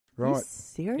Right.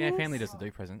 Serious? Yeah, family doesn't do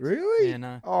presents. Really? Yeah,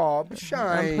 no. Oh, shame.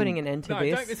 I'm putting an end to No,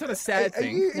 this. it's not a sad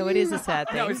thing. No, it is a sad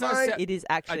thing. No, it's not a sad- It is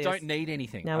actually. I don't need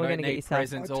anything. No, I we're don't gonna get need you some.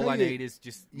 presents. I'll All tell I you, need is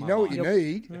just You my know what you mind.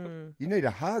 need? You need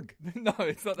a hug. No,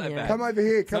 it's not that Yeah. bad. Come over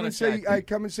here. It's Come not and a see. sad thing.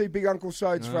 Come and see Big Uncle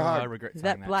Sodes for a I hug. regret saying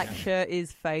That black yeah. shirt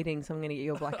is fading, so I'm going to get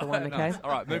you a blacker one, okay? Nice. All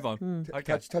right, move on.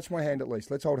 Okay. Touch my hand at least.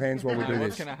 Let's hold hands while we do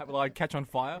What's this. going to happen? Will I catch on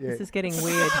fire? Yeah. This is getting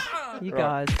weird. You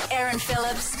guys. Aaron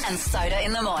Phillips and Soda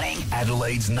in the morning.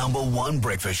 Adelaide's #1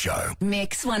 breakfast show.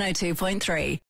 Mix 102.3.